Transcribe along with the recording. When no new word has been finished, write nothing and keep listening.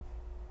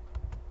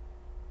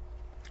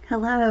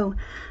Hello,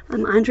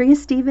 I'm Andrea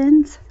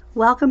Stephens.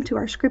 Welcome to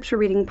our scripture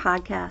reading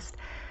podcast.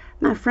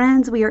 My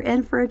friends, we are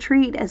in for a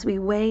treat as we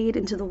wade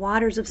into the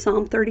waters of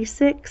Psalm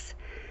 36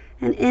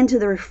 and into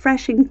the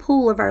refreshing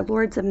pool of our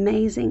Lord's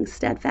amazing,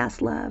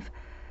 steadfast love.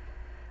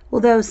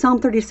 Although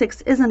Psalm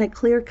 36 isn't a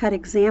clear-cut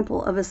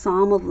example of a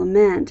psalm of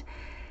lament,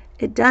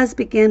 it does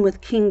begin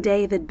with King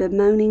David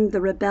bemoaning the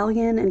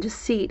rebellion and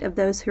deceit of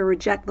those who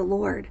reject the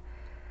Lord.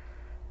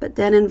 But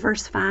then in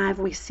verse 5,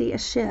 we see a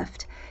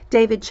shift.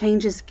 David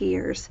changes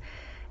gears.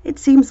 It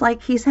seems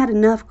like he's had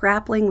enough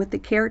grappling with the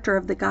character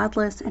of the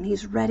godless, and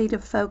he's ready to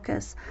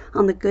focus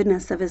on the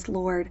goodness of his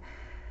Lord.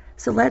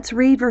 So let's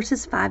read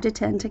verses 5 to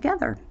 10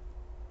 together.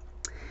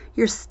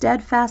 Your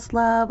steadfast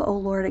love, O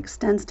Lord,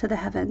 extends to the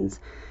heavens,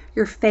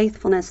 your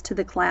faithfulness to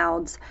the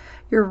clouds.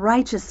 Your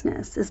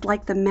righteousness is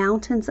like the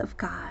mountains of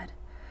God.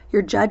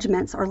 Your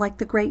judgments are like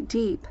the great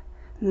deep.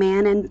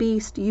 Man and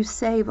beast you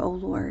save, O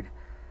Lord.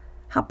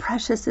 How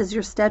precious is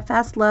your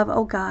steadfast love,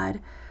 O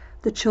God!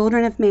 The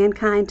children of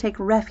mankind take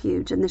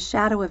refuge in the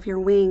shadow of your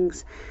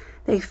wings.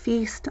 They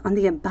feast on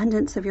the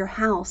abundance of your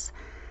house,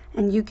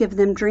 and you give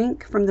them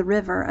drink from the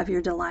river of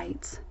your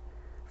delights.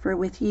 For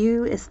with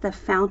you is the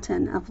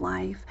fountain of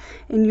life.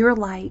 In your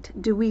light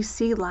do we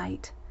see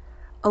light.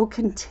 O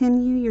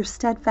continue your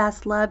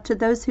steadfast love to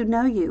those who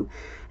know you,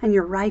 and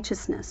your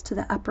righteousness to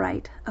the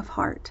upright of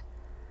heart.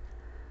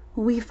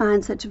 We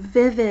find such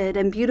vivid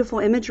and beautiful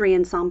imagery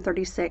in Psalm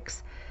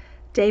 36.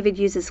 David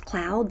uses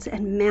clouds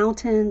and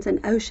mountains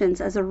and oceans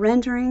as a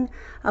rendering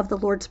of the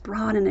Lord's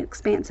broad and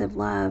expansive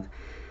love.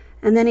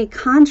 And then he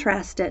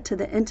contrasts it to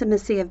the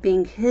intimacy of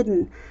being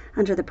hidden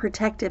under the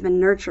protective and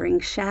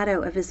nurturing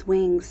shadow of his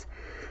wings.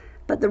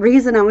 But the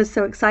reason I was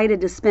so excited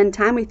to spend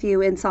time with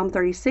you in Psalm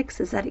 36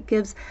 is that it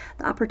gives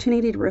the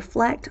opportunity to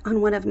reflect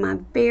on one of my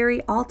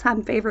very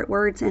all-time favorite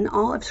words in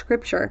all of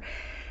Scripture,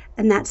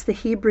 and that's the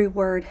Hebrew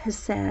word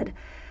hesed,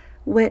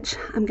 which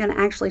I'm going to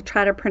actually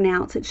try to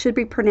pronounce. It should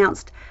be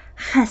pronounced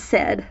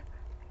chesed.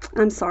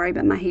 I'm sorry,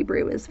 but my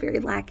Hebrew is very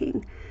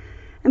lacking.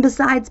 And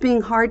besides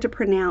being hard to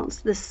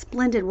pronounce, this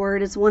splendid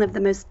word is one of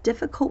the most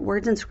difficult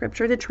words in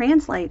Scripture to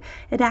translate.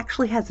 It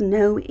actually has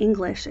no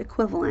English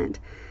equivalent.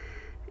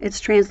 It's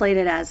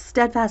translated as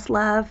steadfast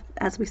love,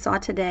 as we saw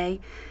today,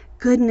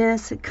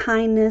 goodness,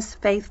 kindness,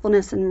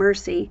 faithfulness, and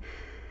mercy.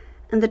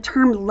 And the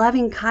term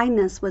loving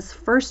kindness was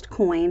first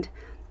coined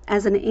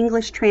as an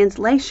English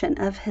translation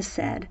of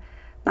hesed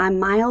by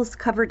Miles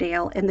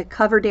Coverdale in the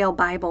Coverdale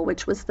Bible,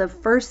 which was the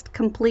first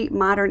complete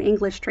modern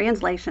English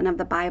translation of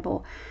the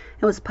Bible.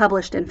 It was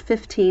published in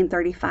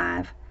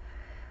 1535.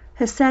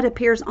 Hesed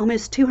appears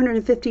almost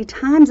 250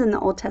 times in the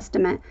Old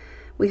Testament.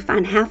 We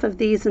find half of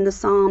these in the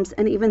Psalms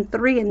and even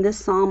 3 in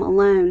this psalm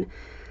alone.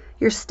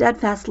 Your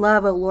steadfast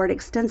love, O Lord,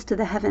 extends to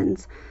the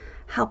heavens.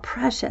 How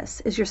precious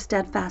is your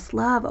steadfast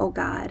love, O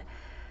God!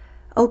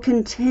 O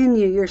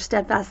continue your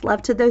steadfast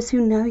love to those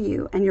who know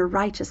you, and your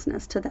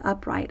righteousness to the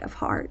upright of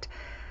heart.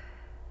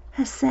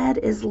 Hesed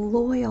is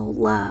loyal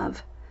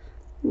love,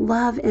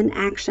 love in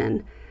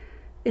action.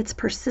 It's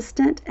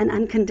persistent and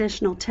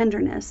unconditional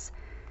tenderness.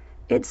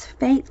 It's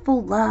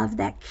faithful love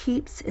that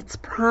keeps its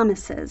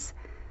promises.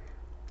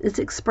 It's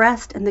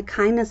expressed in the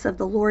kindness of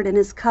the Lord in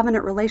his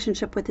covenant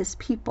relationship with his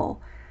people.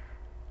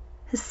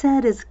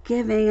 Hesed is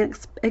giving and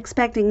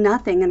expecting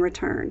nothing in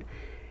return.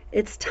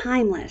 It's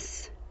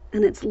timeless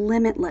and it's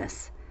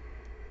limitless.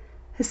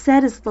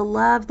 Hesed is the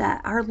love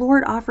that our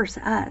Lord offers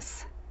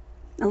us,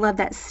 a love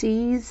that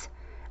sees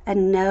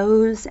and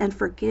knows and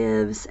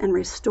forgives and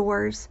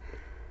restores.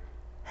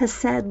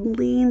 Hesed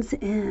leans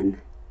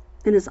in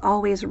and is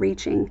always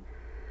reaching.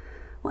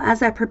 Well,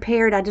 as I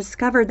prepared, I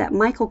discovered that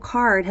Michael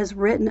Card has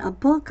written a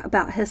book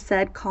about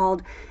Hesed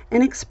called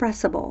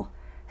Inexpressible,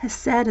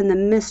 Hesed and the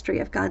Mystery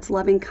of God's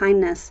Loving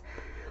Kindness.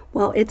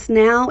 Well, it's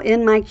now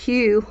in my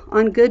queue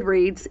on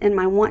Goodreads in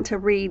my want to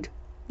read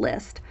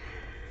list.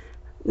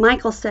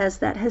 Michael says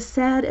that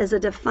Hesed is a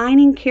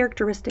defining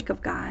characteristic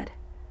of God.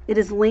 It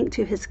is linked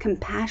to his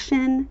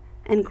compassion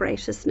and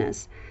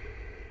graciousness.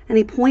 And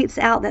he points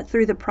out that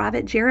through the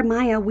prophet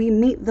Jeremiah, we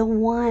meet the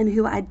one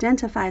who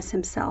identifies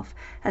himself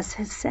as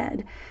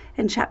Hesed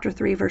in chapter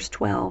 3, verse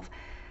 12,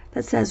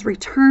 that says,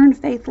 "Return,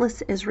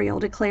 faithless Israel,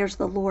 declares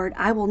the Lord.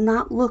 I will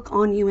not look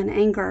on you in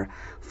anger,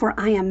 for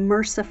I am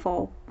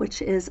merciful,"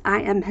 which is, I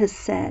am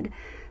Hesed,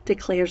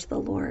 declares the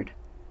Lord.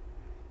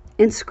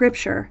 In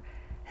Scripture,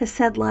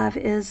 Hesed love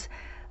is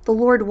the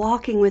Lord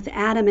walking with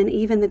Adam and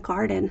Eve in the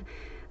garden,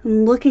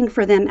 looking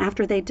for them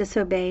after they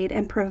disobeyed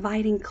and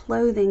providing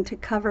clothing to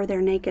cover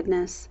their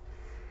nakedness.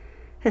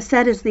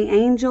 Hesed is the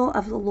angel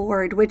of the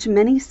Lord, which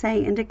many say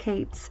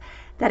indicates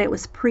that it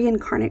was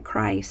pre-incarnate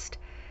Christ.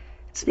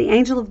 It's the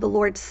angel of the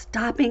Lord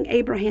stopping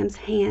Abraham's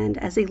hand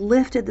as he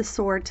lifted the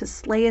sword to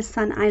slay his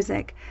son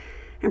Isaac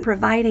and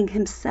providing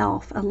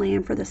himself a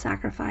lamb for the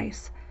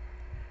sacrifice.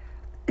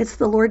 It's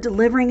the Lord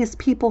delivering his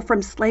people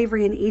from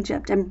slavery in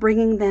Egypt and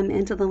bringing them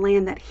into the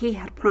land that he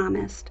had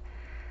promised.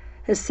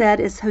 Hesed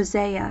is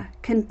Hosea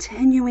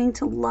continuing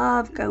to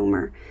love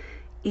Gomer,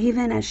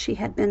 even as she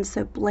had been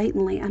so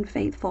blatantly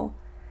unfaithful.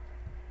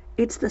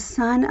 It's the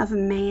Son of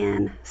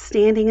Man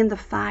standing in the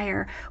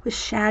fire with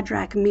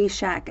Shadrach,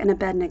 Meshach, and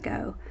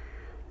Abednego.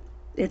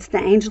 It's the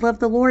angel of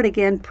the Lord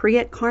again,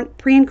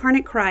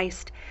 pre-incarnate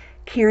Christ,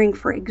 caring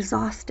for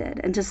exhausted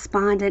and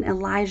despondent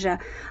Elijah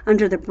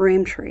under the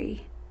broom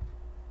tree.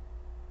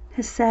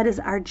 Hesed is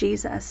our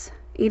Jesus,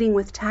 eating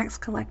with tax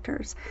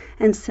collectors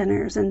and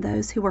sinners and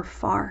those who are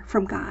far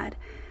from God.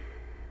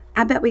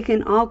 I bet we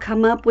can all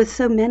come up with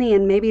so many,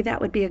 and maybe that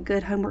would be a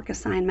good homework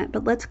assignment.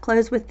 But let's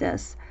close with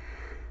this.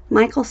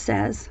 Michael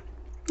says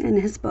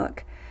in his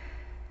book,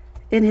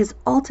 in his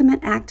ultimate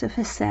act of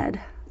Hesed,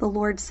 the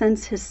Lord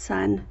sends his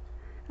Son,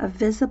 a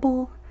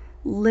visible,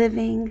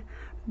 living,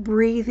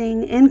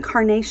 breathing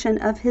incarnation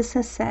of his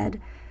Hesed,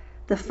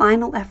 the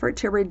final effort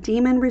to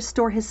redeem and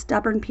restore his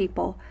stubborn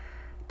people,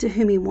 to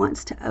whom he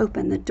wants to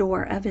open the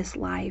door of his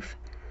life.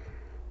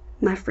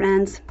 My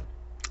friends,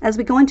 as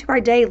we go into our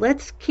day,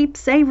 let's keep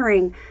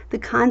savoring the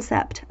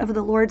concept of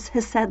the Lord's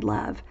Hesed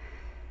love.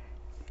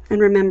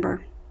 And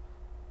remember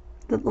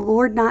that the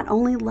Lord not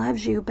only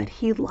loves you, but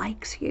he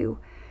likes you.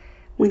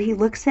 When he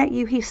looks at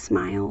you, he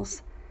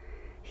smiles.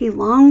 He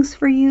longs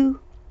for you,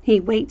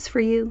 he waits for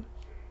you,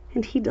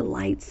 and he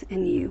delights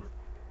in you.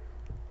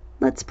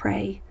 Let's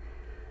pray.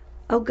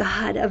 Oh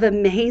God of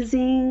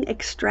amazing,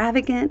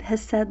 extravagant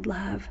Hesed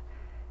love,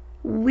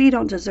 we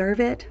don't deserve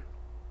it.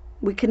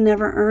 We can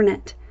never earn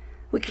it.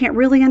 We can't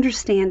really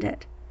understand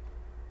it.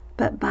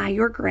 But by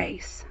your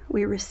grace,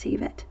 we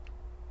receive it.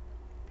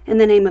 In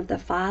the name of the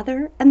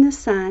Father, and the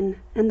Son,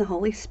 and the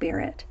Holy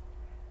Spirit.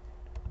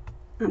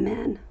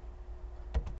 Amen.